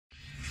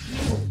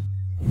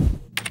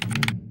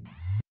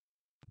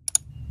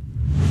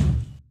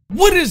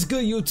What is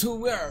good, YouTube?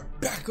 We are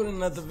back with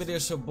another video.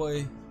 So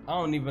boy, I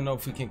don't even know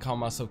if we can call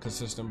myself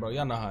consistent, bro.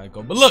 Y'all know how it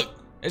go. But look,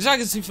 as y'all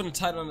can see from the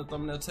title and the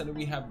thumbnail, today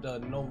we have the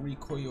no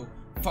recoil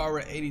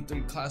FARA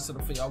 83 class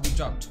setup for y'all. We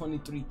dropped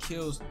 23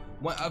 kills,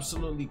 went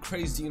absolutely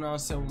crazy, you know what I'm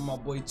saying, with my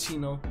boy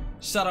Chino.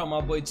 Shout out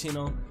my boy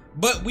Chino.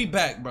 But we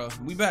back, bro.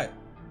 We back.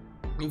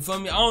 You feel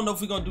me? I don't know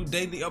if we're gonna do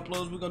daily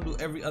uploads. We're gonna do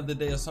every other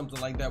day or something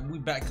like that. We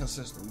back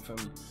consistent, you feel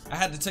me? I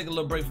had to take a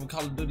little break from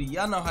Call of Duty.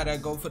 Y'all know how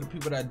that go for the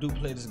people that do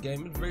play this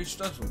game. It's very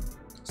stressful.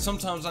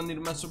 Sometimes I need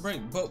a mental break,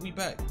 but we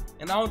back.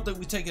 And I don't think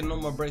we taking no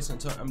more breaks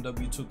until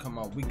MW2 come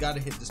out. We gotta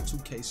hit this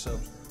 2K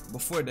subs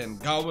before then,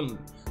 God willing.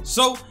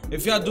 So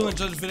if y'all do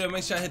enjoy this video,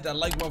 make sure I hit that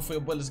like button for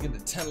your boy. Let's get to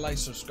 10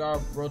 likes,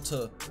 subscribe, bro,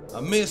 to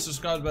 1,000,000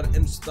 subscribers by the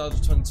end of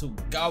 2022,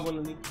 God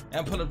willing.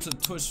 And put up to the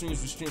Twitch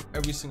streams. We stream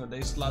every single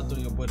day. Slide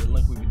through your boy. The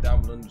link will be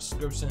down below in the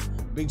description.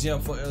 Big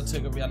GM4L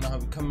takeover. Y'all know how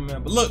we coming,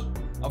 man. But look,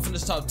 I'm finna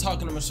stop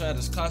talking. I'm gonna show you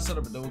this class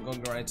setup, and then we're gonna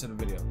go right into the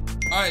video.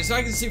 Alright, so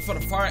I can see for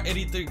the FARA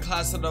 83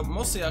 class setup,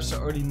 most of y'all should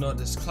already know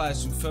this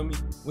class, you feel me?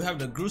 We have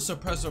the Grew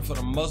Suppressor for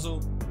the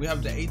muzzle. We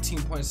have the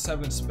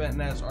 18.7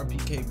 Spetsnaz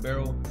RPK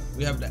barrel.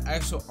 We have the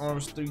actual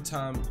arms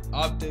 3x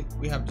optic.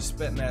 We have the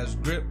Spetsnaz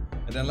grip.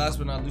 And then last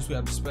but not least, we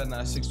have the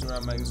Spetsnaz 60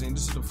 round magazine.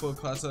 This is the full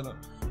class setup.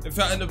 If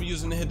y'all end up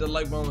using it, hit the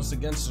like button once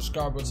again.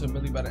 Subscribe to a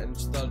million by the end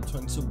of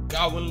 2022,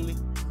 God willingly.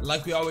 And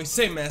like we always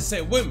say, man, say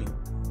it with me.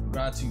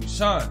 Grind till you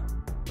shine.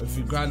 But if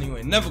you grinding, you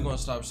ain't never gonna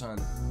stop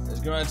shining. Let's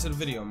get right into the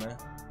video, man.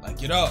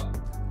 Like it up.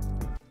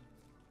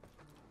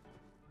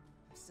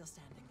 Still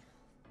standing.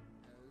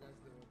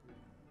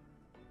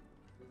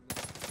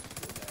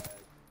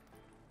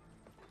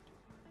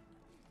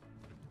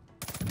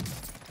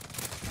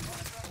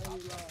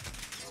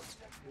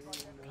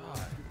 God.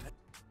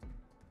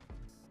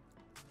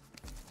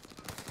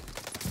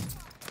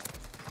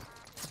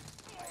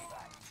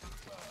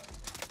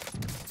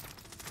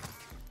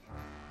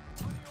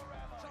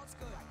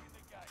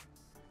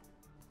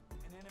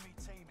 An enemy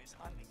team is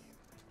hunting you.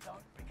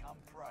 Don't become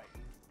prey.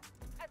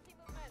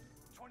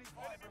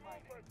 25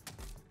 remaining.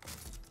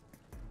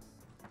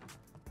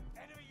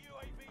 Enemy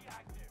UAV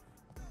active.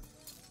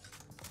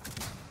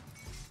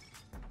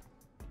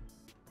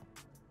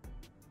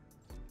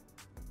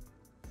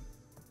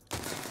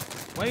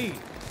 Wait.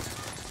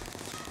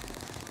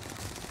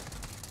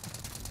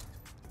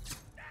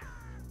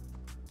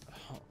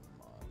 Oh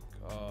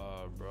my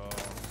God, bro.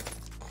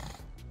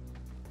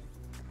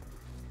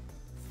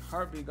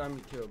 Heartbeat got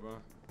me killed, bro.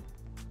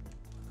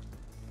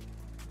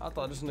 I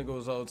thought this nigga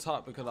was on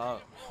top because I.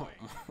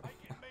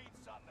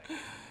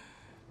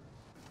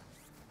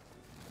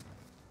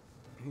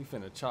 He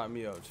finna chop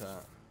me up,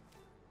 chat.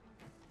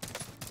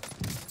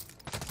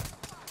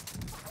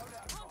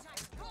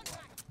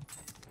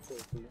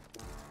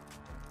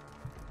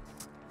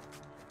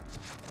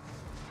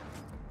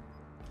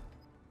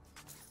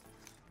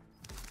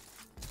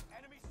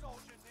 Enemy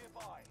soldier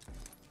nearby.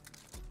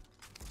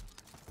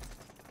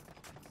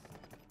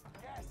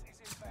 Gas is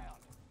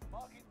inbound.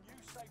 Marking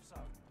new safe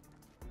zone.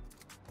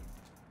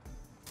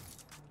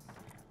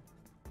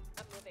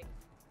 I'm moving.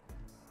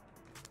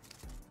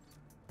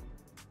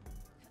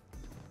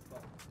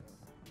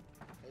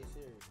 Hey,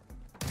 serious.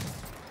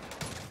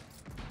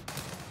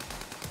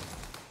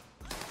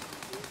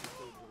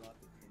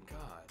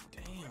 God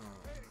damn.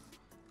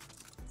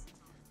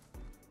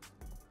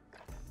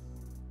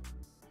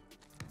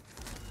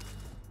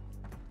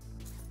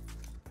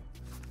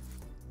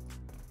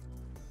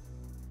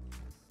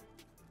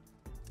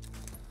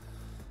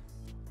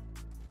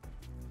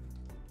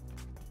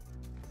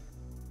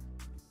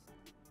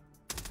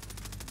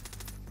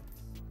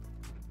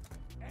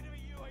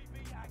 Enemy UAV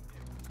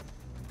active.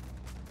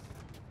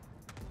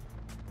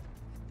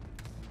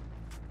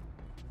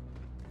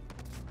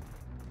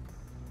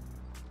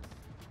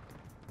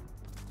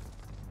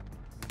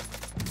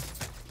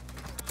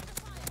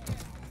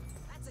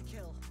 That's a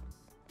kill.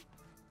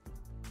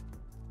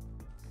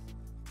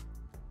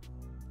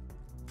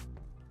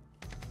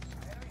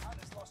 Enemy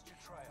hunters lost your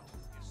trail.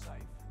 You're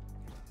safe.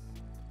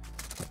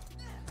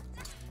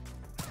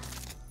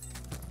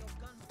 Your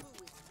gun fu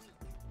is weak.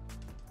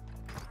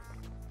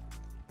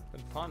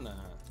 Good pawn that.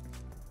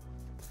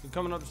 He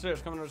coming up the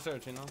stairs,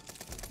 you know.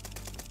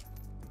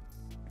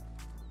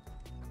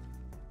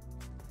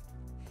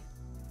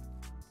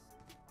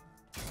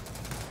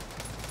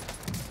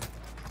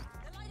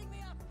 They're lighting me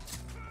up.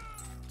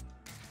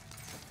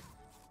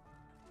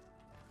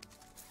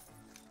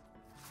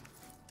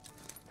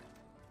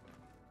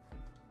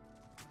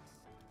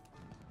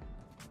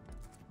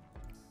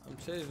 I'm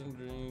chasing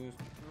dreams.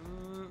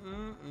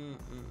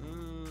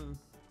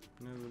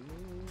 Never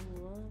knew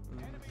what.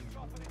 Enemy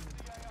dropping into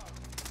the AO.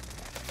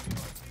 Enemy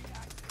UAV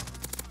active.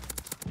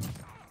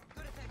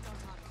 Good effect on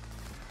target.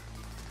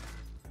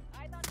 I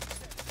thought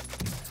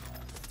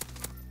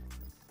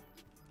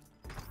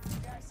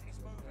Gas is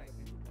moving.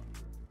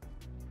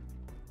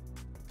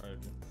 Alright,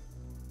 dude.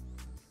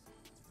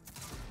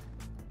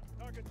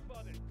 Target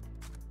spotted.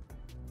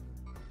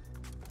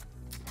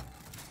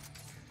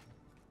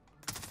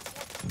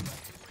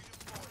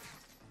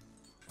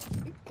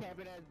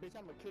 Camping at ass bitch,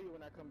 I'm gonna kill you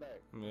when I come back.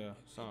 Yeah,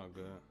 sound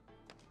good.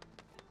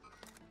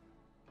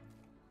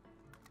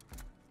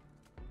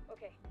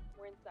 Okay,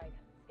 we're inside.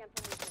 Scan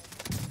for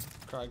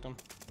movement. Cracked him.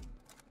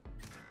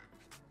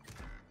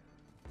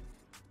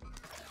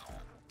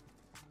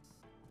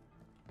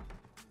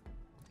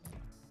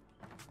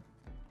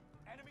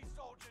 Enemy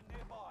soldier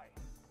nearby.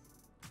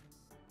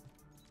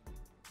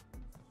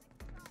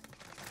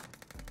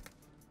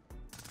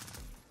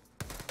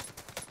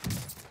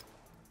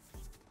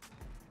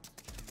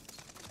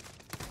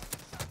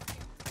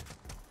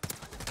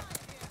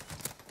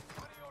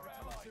 One of your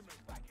allies is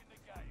back in the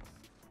game.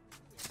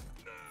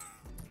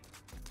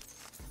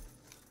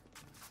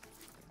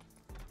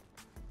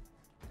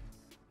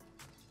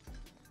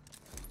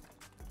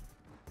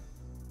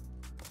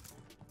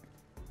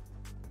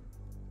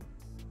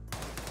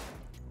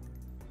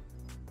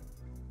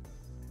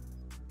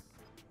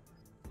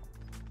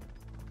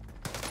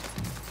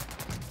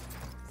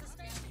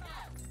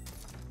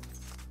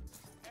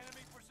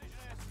 Enemy precision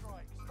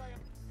airstrike. Stay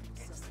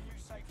into the new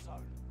safe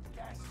zone.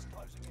 Gas is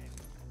closing in.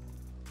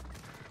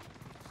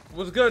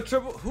 What's good,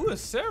 Triple? Who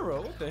is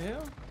Sarah? What the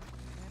hell? The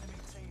enemy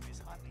team is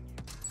hunting you.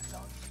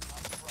 Don't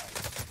become prey.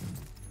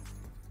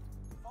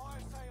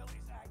 Fire sale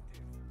is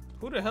active.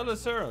 Who the hell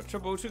is Sarah?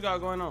 Triple, what you got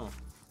going on?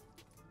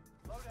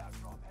 Loadout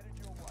drop headed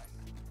your way.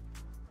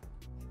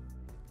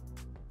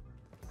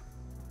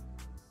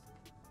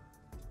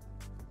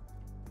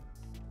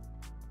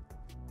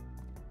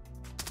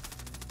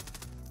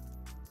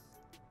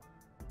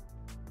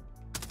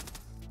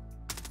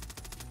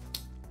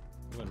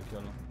 I'm gonna kill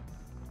him.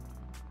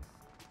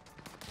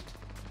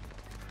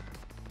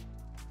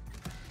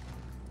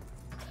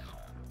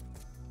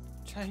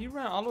 Chat, he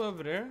ran all the way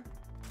over there.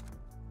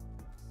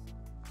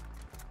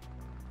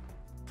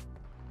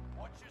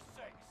 Watch your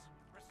six.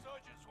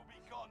 Resurgence will be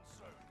gone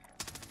soon.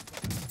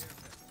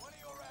 One of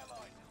your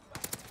allies is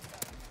back in the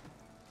game.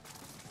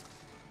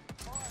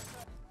 Fire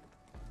sale.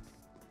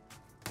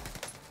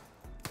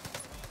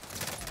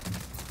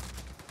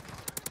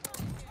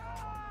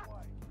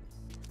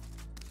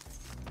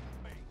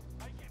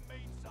 Make it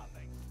mean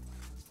something.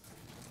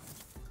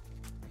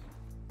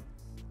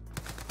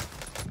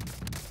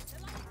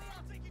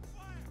 Taking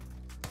fire.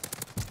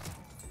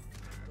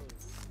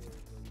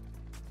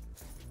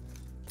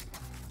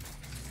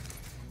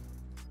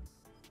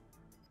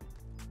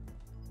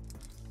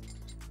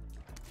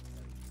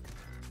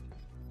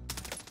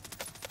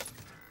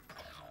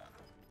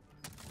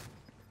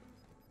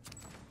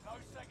 No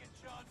second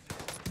chances.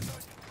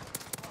 Resurgence will be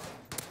gone.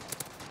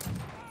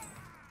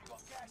 You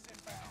got gas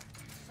inbound.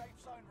 Safe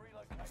zone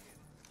relocated.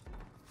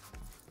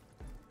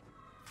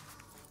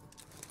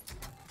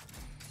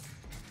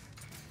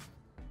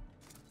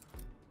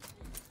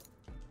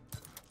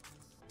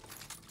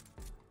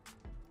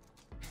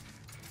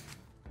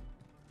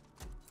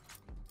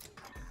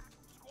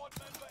 Squad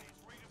member is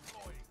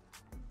redeploying.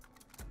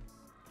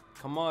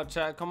 Come on,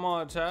 chat. Come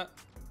on, chat.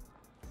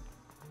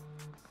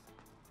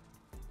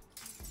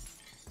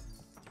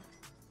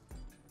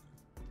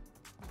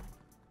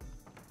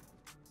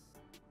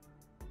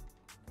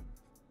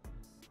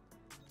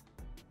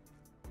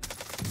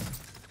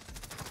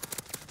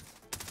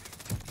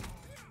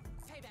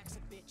 Payback's a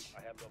bitch.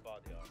 I have no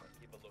body armor.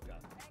 Keep a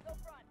lookout. Tango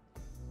front.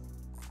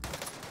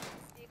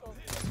 Vehicle.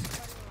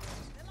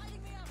 They're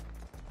lighting me up.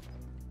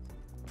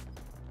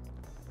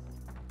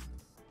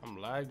 I'm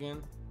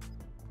lagging.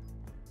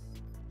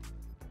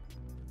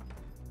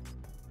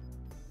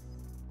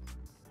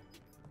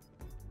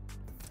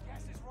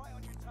 Gas is right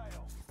on your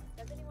tail.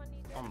 Does anyone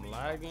need this? I'm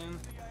lagging. DAO.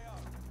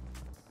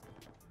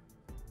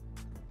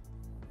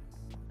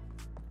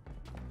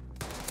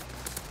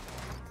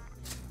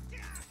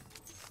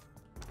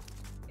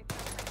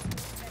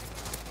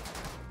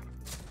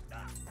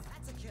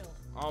 That's a kill.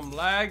 I'm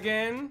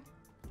lagging.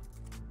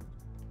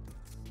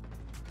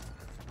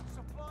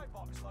 Supply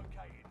box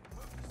located.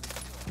 Move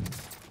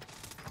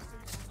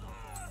to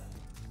secure.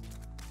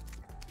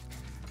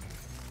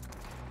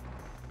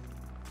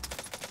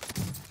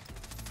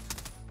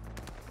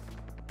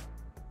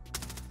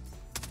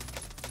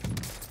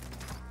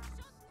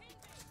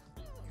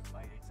 You've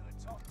made it to the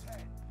top 10.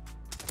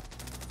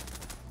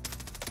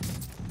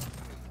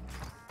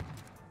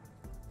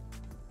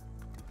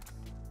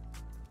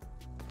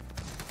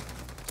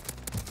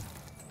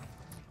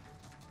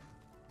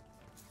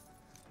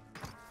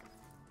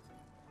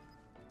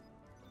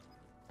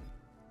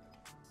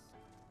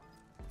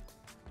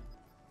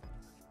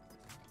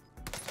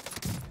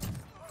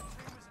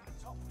 Team is in the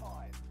top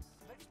 5.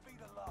 Let's be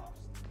the last.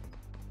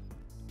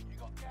 You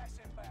got gas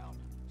inbound.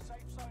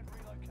 Safe zone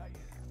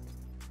relocated.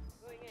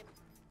 Going in.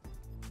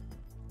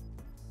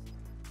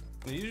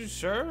 Are you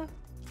sure?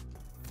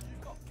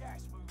 You've got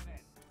gas moving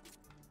in.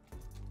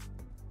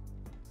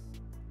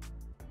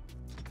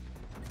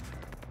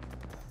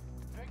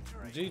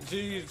 Victory.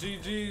 GG's,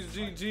 GG's,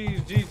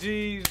 GG's,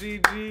 GG's,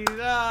 GG's.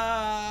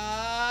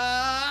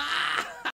 Ah!